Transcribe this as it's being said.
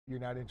you're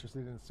not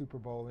interested in the Super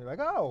Bowl, and you're like,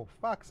 oh,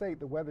 fuck's sake,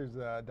 the weather's,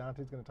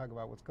 Dontae's going to talk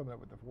about what's coming up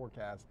with the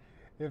forecast.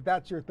 If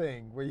that's your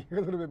thing, where you're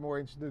a little bit more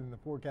interested in the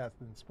forecast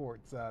than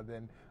sports,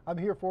 then I'm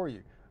here for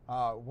you.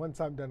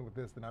 Once I'm done with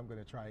this, then I'm going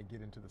to try and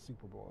get into the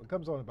Super Bowl. It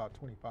comes on about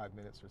 25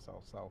 minutes or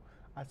so, so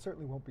I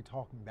certainly won't be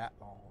talking that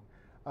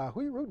long. Who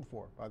are you rooting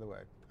for, by the way?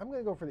 I'm going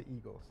to go for the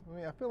Eagles. I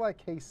mean, I feel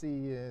like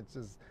KC, it's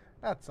just,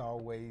 that's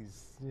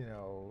always,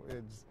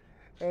 it's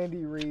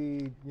Andy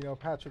Reid,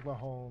 Patrick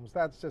Mahomes.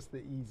 That's just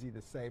the easy,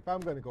 the safe.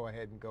 I'm going to go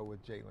ahead and go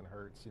with Jalen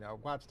Hurts.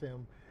 I've watched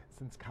him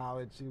since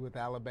college with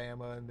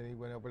Alabama, and then he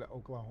went over to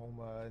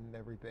Oklahoma and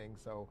everything.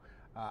 So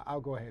I'll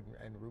go ahead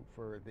and root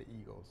for the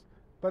Eagles.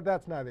 But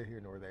that's neither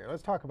here nor there.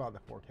 Let's talk about the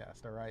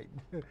forecast, all right?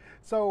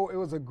 So it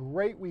was a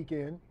great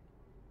weekend.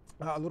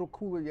 A little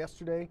cooler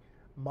yesterday,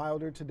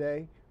 milder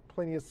today.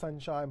 Plenty of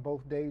sunshine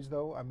both days,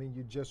 though. I mean,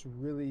 you just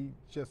really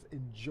just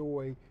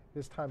enjoy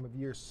this time of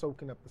year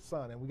soaking up the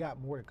sun. And we got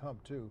more to come,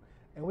 too.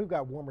 And we've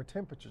got warmer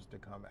temperatures to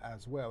come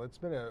as well. It's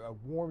been a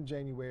warm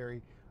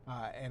January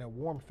and a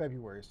warm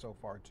February so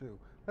far, too.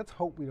 Let's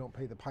hope we don't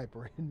pay the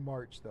piper in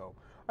March, though. All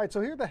right, so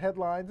here are the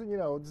headlines. And,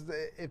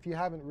 if you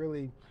haven't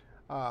really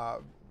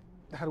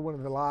had one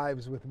of the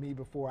lives with me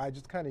before, I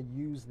just kind of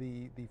use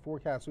the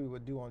forecast we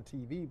would do on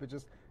TV, but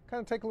just kind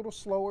of take a little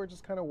slower,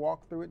 just kind of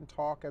walk through it and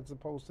talk, as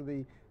opposed to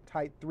the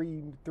tight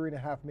three and a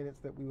half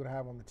minutes that we would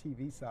have on the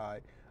TV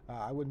side.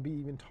 I wouldn't be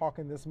even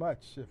talking this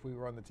much if we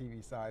were on the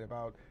TV side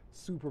about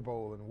Super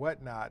Bowl and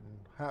whatnot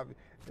and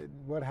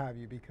what have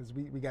you, because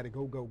we got to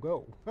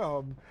go.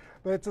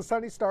 But it's a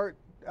sunny start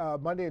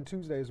Monday and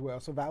Tuesday as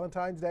well. So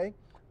Valentine's Day,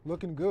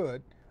 looking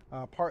good.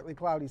 Partly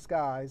cloudy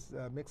skies,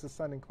 mix of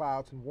sun and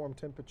clouds, and warm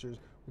temperatures.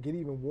 We get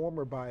even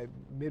warmer by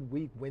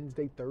midweek,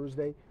 Wednesday,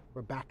 Thursday.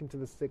 We're back into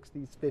the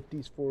 60s,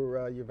 50s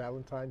for your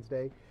Valentine's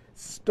Day.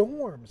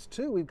 Storms,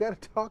 too. We've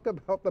got to talk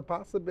about the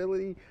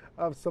possibility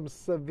of some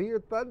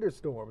severe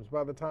thunderstorms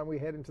by the time we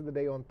head into the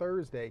day on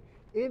Thursday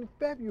in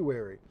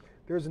February.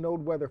 There's an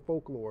old weather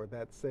folklore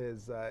that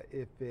says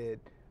if you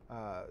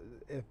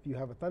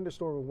have a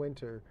thunderstorm in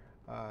winter,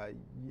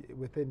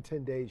 within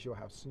 10 days you'll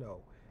have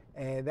snow.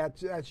 And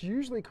that's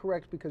usually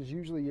correct, because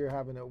usually you're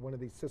having one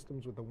of these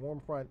systems with the warm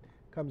front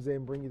comes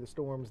in, bring you the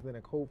storms, and then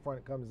a cold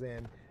front comes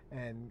in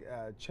and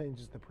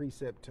changes the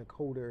precip to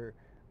colder,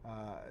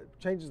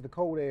 changes the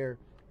cold air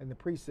and the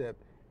precip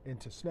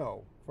into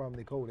snow from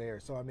the cold air.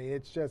 So, I mean,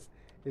 it's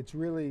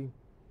really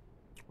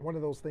one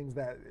of those things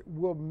that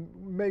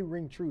may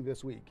ring true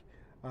this week.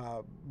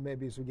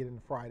 Maybe as we get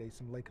into Friday,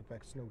 some lake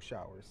effect snow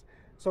showers.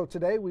 So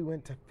today we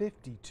went to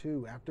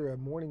 52 after a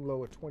morning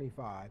low of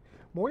 25.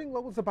 Morning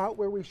low is about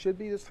where we should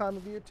be this time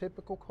of year,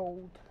 typical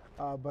cold,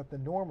 but the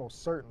normal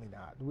certainly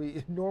not.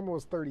 Normal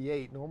was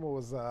 38. Normal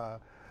was a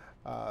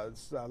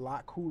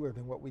lot cooler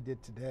than what we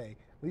did today.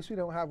 At least we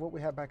don't have what we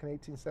had back in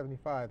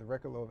 1875, the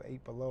record low of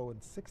 8 below,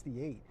 and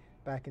 68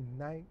 back in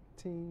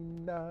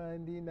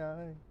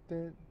 1999.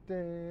 Dun,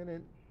 dun,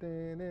 dun,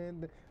 dun,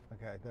 dun.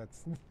 Okay,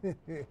 that's a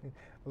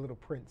little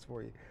Prince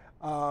for you.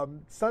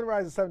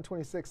 Sunrise at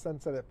 7:26,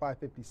 sunset at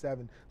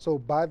 5:57. So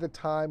by the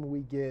time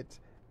we get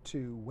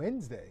to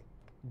Wednesday,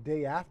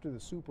 day after the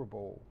Super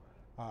Bowl,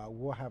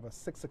 we'll have a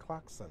 6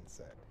 o'clock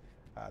sunset.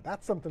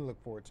 That's something to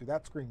look forward to.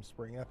 That screams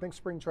spring. I think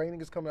spring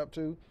training is coming up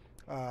too.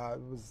 I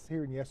was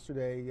hearing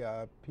yesterday,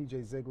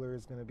 PJ Ziegler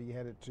is going to be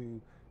headed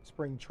to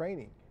spring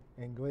training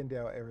in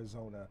Glendale,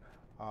 Arizona.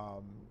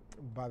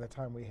 By the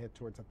time we head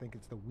towards, I think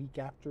it's the week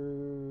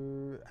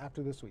after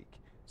this week.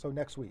 So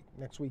next week.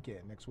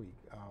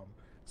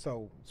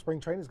 So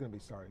spring training is going to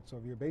be starting. So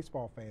if you're a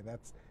baseball fan,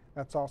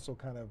 that's also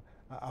kind of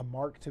a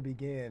mark to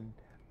begin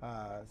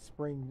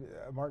spring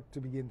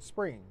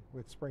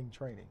with spring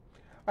training.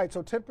 All right,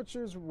 so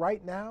temperatures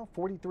right now,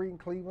 43 in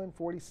Cleveland,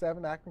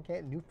 47 Akron,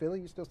 Canton, New Philly,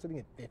 you're still sitting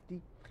at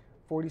 50.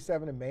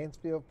 47 in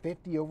Mansfield,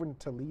 50 over in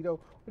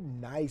Toledo.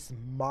 Nice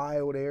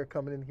mild air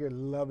coming in here,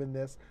 loving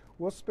this.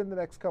 We'll spend the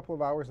next couple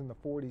of hours in the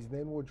 40s,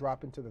 then we'll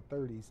drop into the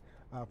 30s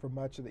for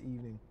much of the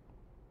evening.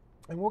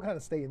 And we'll kind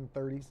of stay in the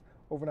 30s.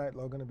 Overnight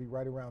low going to be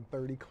right around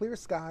 30. Clear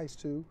skies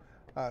too,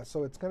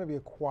 so it's going to be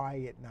a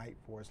quiet night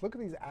for us. Look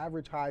at these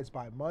average highs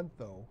by month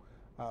though.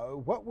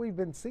 What we've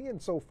been seeing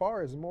so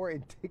far is more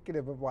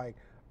indicative of like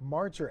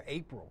March or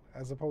April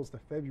as opposed to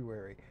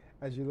February.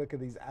 As you look at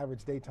these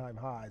average daytime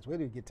highs, wait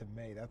till you get to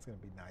May, that's going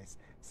to be nice.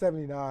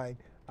 79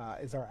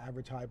 is our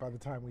average high by the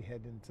time we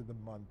head into the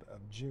month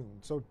of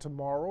June. So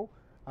tomorrow,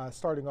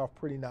 starting off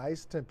pretty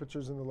nice,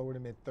 temperatures in the lower to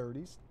mid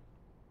 30s,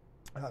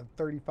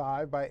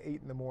 35 by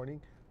 8 in the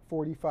morning,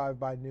 45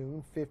 by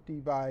noon, 50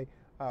 by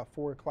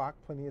 4 o'clock,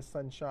 plenty of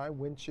sunshine,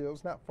 wind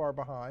chills not far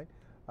behind.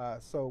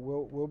 So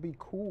we'll be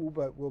cool,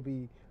 but we'll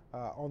be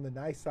on the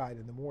nice side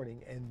in the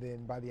morning, and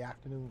then by the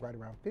afternoon, right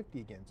around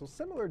 50 again. So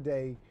similar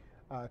day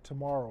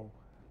tomorrow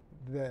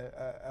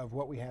of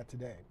what we had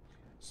today.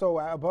 So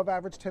above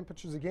average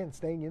temperatures again,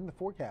 staying in the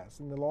forecast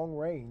in the long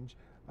range.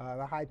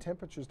 The high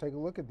temperatures, take a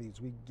look at these.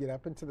 We get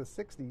up into the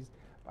 60s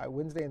by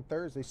Wednesday and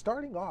Thursday.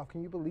 Starting off,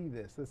 can you believe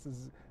this? This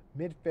is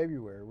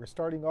mid-February. We're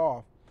starting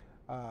off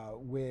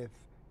with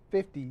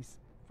 50s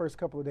first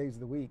couple of days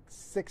of the week,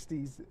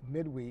 60s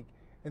midweek,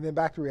 and then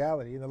back to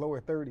reality in the lower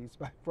 30s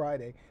by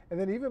Friday. And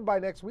then even by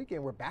next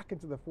weekend, we're back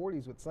into the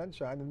 40s with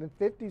sunshine, and then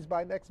 50s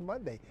by next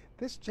Monday.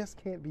 This just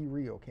can't be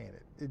real, can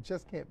it? It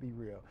just can't be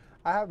real.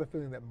 I have the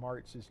feeling that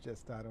March is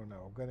just, I don't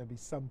know, going to be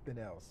something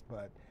else,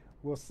 but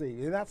we'll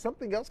see. And that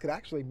something else could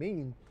actually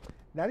mean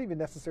not even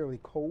necessarily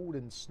cold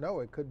and snow.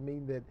 It could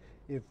mean that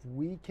if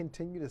we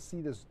continue to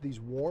see these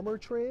warmer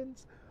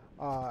trends,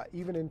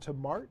 even into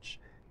March,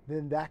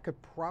 then that could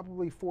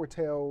probably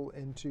foretell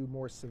into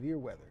more severe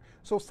weather.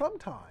 So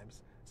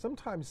sometimes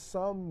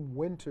some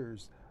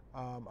winters,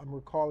 I'm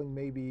recalling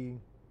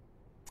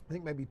I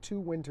think maybe 2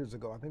 winters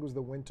ago, I think it was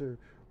the winter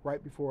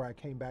right before I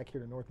came back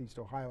here to Northeast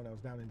Ohio and I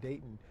was down in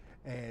Dayton.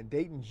 And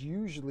Dayton's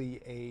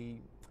usually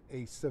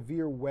a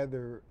severe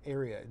weather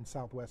area in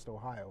Southwest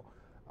Ohio.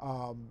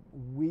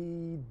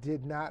 We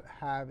did not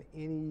have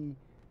any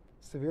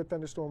severe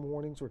thunderstorm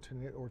warnings or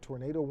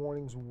tornado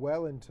warnings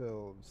well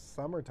until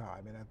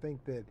summertime. And I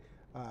think that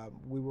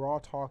we were all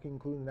talking,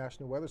 including the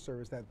National Weather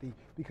Service, that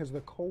because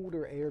the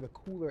colder air, the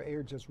cooler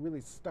air just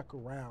really stuck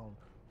around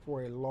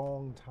for a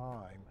long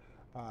time.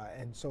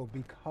 And so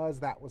because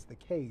that was the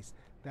case,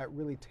 that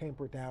really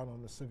tampered down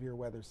on the severe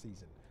weather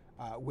season,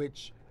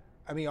 which,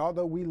 I mean,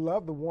 although we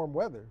love the warm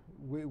weather,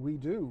 we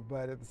do,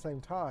 but at the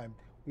same time,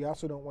 we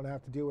also don't want to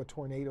have to deal with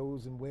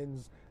tornadoes and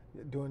winds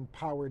doing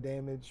power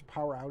damage,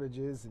 power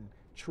outages, and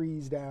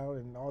trees down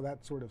and all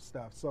that sort of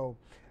stuff. So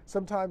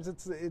sometimes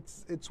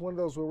it's one of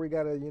those where we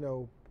got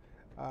to,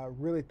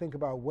 really think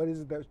about what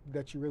is it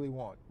that you really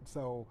want.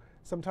 So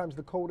sometimes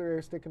the colder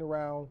air sticking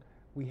around,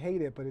 we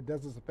hate it, but it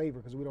does us a favor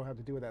because we don't have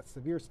to deal with that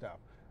severe stuff.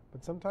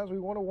 But sometimes we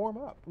want to warm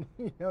up,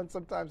 and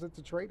sometimes it's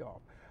a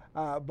trade-off.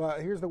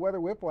 But here's the weather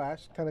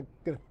whiplash, kind of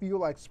going to feel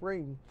like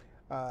spring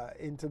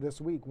into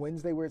this week.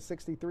 Wednesday we're at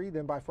 63,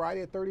 then by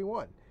Friday at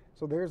 31.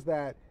 So there's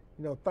that,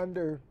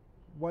 thunder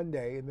one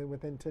day, and then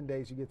within 10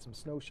 days you get some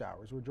snow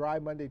showers. We're dry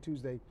Monday,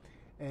 Tuesday,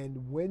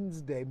 and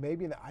Wednesday,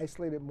 maybe an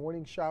isolated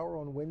morning shower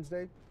on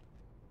Wednesday,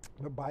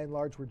 but by and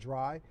large we're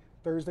dry.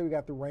 Thursday we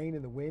got the rain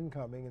and the wind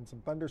coming and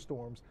some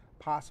thunderstorms,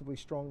 possibly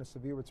strong to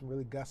severe with some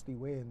really gusty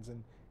winds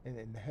and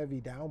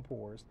heavy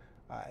downpours.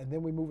 And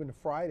then we move into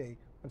Friday.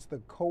 Once the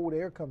cold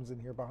air comes in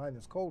here behind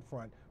this cold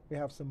front, we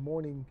have some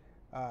morning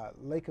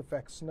lake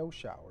effect snow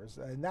showers,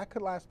 and that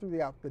could last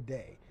throughout the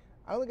day.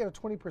 I only got a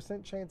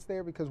 20% chance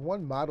there because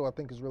one model I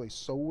think is really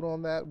sold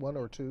on that, one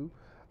or two,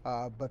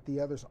 but the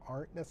others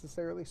aren't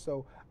necessarily.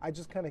 So I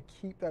just kind of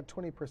keep that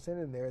 20%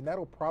 in there, and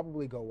that'll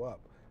probably go up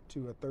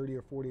to a 30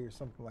 or 40 or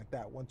something like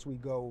that once we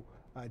go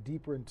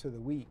deeper into the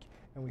week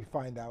and we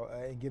find out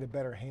and get a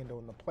better handle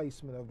on the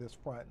placement of this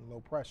front and low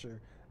pressure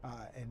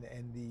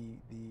and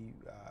the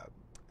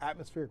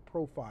atmospheric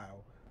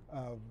profile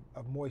of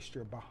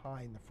moisture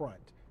behind the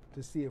front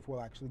to see if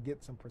we'll actually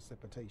get some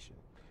precipitation.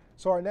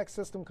 So our next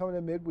system coming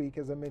in midweek,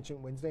 as I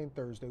mentioned, Wednesday and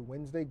Thursday.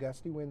 Wednesday,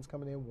 gusty winds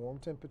coming in, warm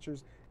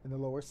temperatures in the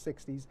lower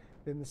 60s.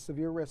 Then the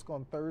severe risk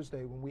on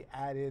Thursday when we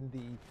add in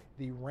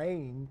the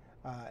rain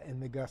and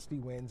the gusty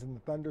winds and the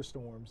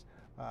thunderstorms.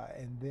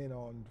 And then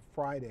on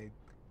Friday,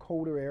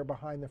 colder air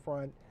behind the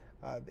front.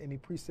 Any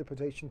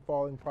precipitation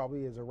falling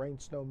probably as a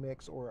rain-snow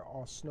mix or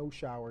all snow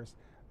showers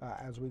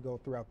as we go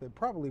throughout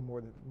probably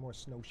more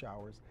snow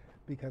showers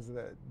because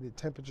the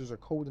temperatures are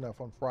cold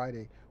enough on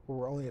Friday where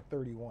we're only at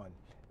 31.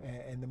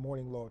 And the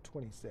morning low of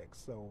 26.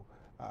 So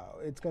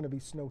it's going to be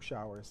snow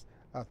showers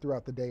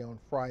throughout the day on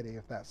Friday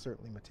if that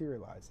certainly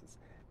materializes.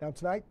 Now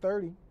tonight,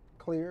 30,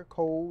 clear,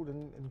 cold,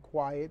 and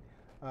quiet.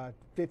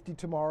 50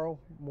 tomorrow,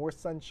 more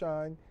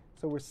sunshine.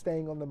 So we're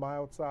staying on the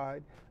mild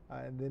side.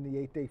 And then the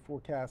 8-day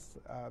forecast,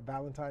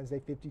 Valentine's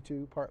Day,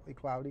 52, partly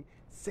cloudy.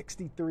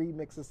 63,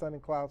 mix of sun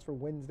and clouds for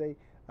Wednesday.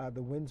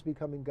 The winds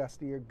becoming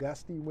gustier.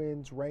 Gusty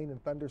winds, rain,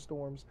 and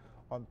thunderstorms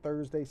on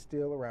Thursday,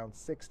 still around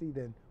 60.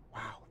 Then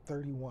wow,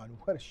 31.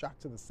 What a shock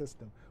to the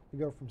system. We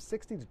go from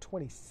 60 to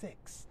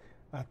 26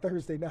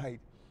 Thursday night,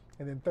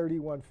 and then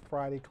 31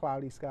 Friday,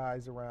 cloudy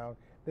skies around.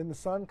 Then the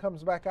sun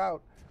comes back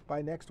out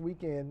by next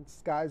weekend.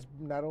 Skies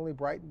not only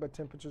brighten, but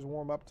temperatures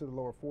warm up to the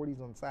lower 40s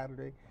on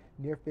Saturday,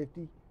 near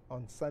 50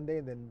 on Sunday,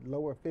 and then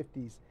lower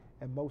 50s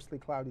and mostly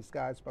cloudy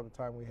skies by the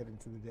time we head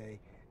into the day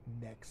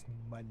next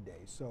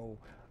Monday. So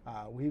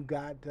we've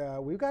got a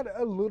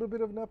little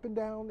bit of an up and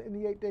down in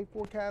the 8-day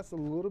forecast, a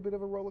little bit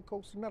of a roller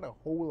coaster, not a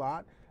whole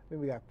lot. Then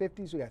we got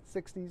 50s, we got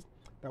 60s,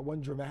 that one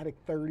dramatic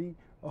 30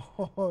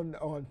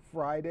 on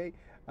Friday,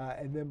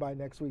 and then by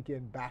next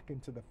weekend back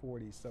into the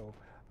 40s. So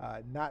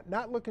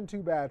not looking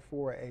too bad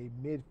for a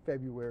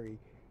mid-February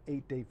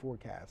 8-day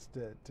forecast,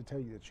 to tell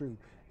you the truth.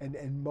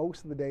 And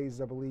most of the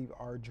days, I believe,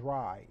 are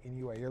dry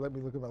anyway. Here, let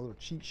me look at my little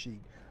cheat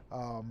sheet.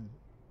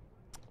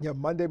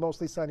 Monday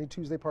mostly sunny,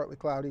 Tuesday partly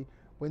cloudy,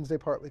 Wednesday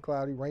partly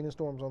cloudy, rain and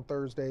storms on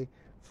Thursday,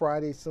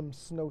 Friday some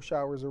snow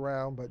showers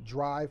around, but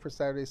dry for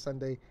Saturday,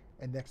 Sunday,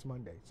 and next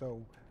Monday.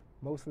 So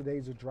most of the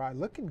days are dry,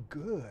 looking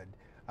good.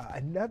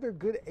 Another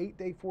good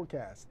 8-day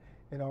forecast,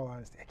 in all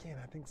honesty. Again,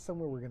 I think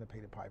somewhere we're going to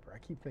pay the piper. I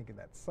keep thinking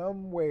that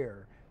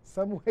somewhere,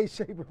 some way,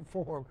 shape, or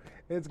form,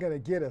 it's going to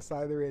get us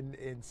either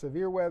in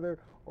severe weather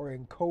or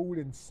in cold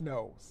and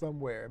snow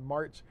somewhere.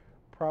 March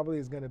probably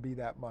is going to be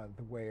that month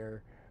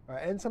where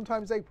and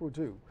sometimes April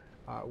too,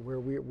 where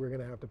we're going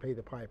to have to pay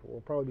the piper.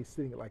 We'll probably be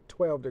sitting at like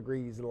 12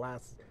 degrees the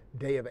last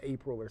day of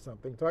April or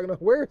something. Talking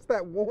about where's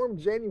that warm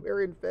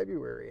January and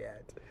February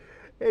at?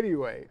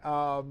 Anyway,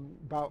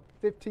 about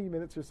 15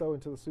 minutes or so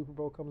until the Super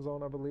Bowl comes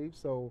on, I believe.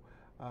 So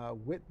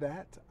with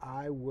that,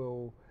 I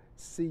will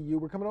see you.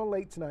 We're coming on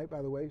late tonight,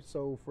 by the way.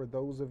 So for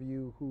those of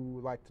you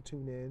who like to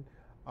tune in,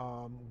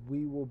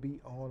 we will be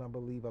on, I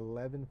believe,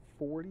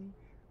 11:40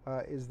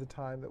 is the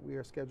time that we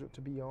are scheduled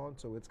to be on.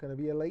 So it's going to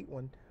be a late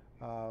one.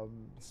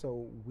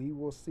 So we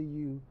will see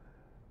you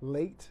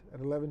late at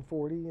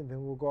 11:40, and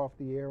then we'll go off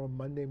the air on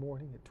Monday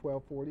morning at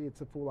 12:40.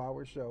 It's a full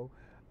hour show.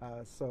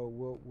 So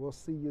we'll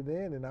see you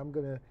then, and I'm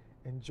going to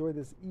enjoy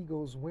this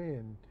Eagles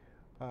win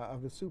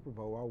of the Super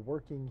Bowl while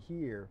working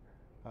here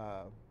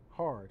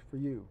hard for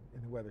you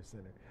in the Weather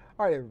Center.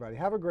 All right, everybody,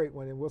 have a great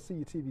one, and we'll see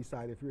you TV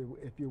side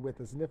if you're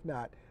with us, and if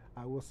not,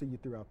 we'll see you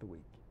throughout the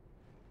week.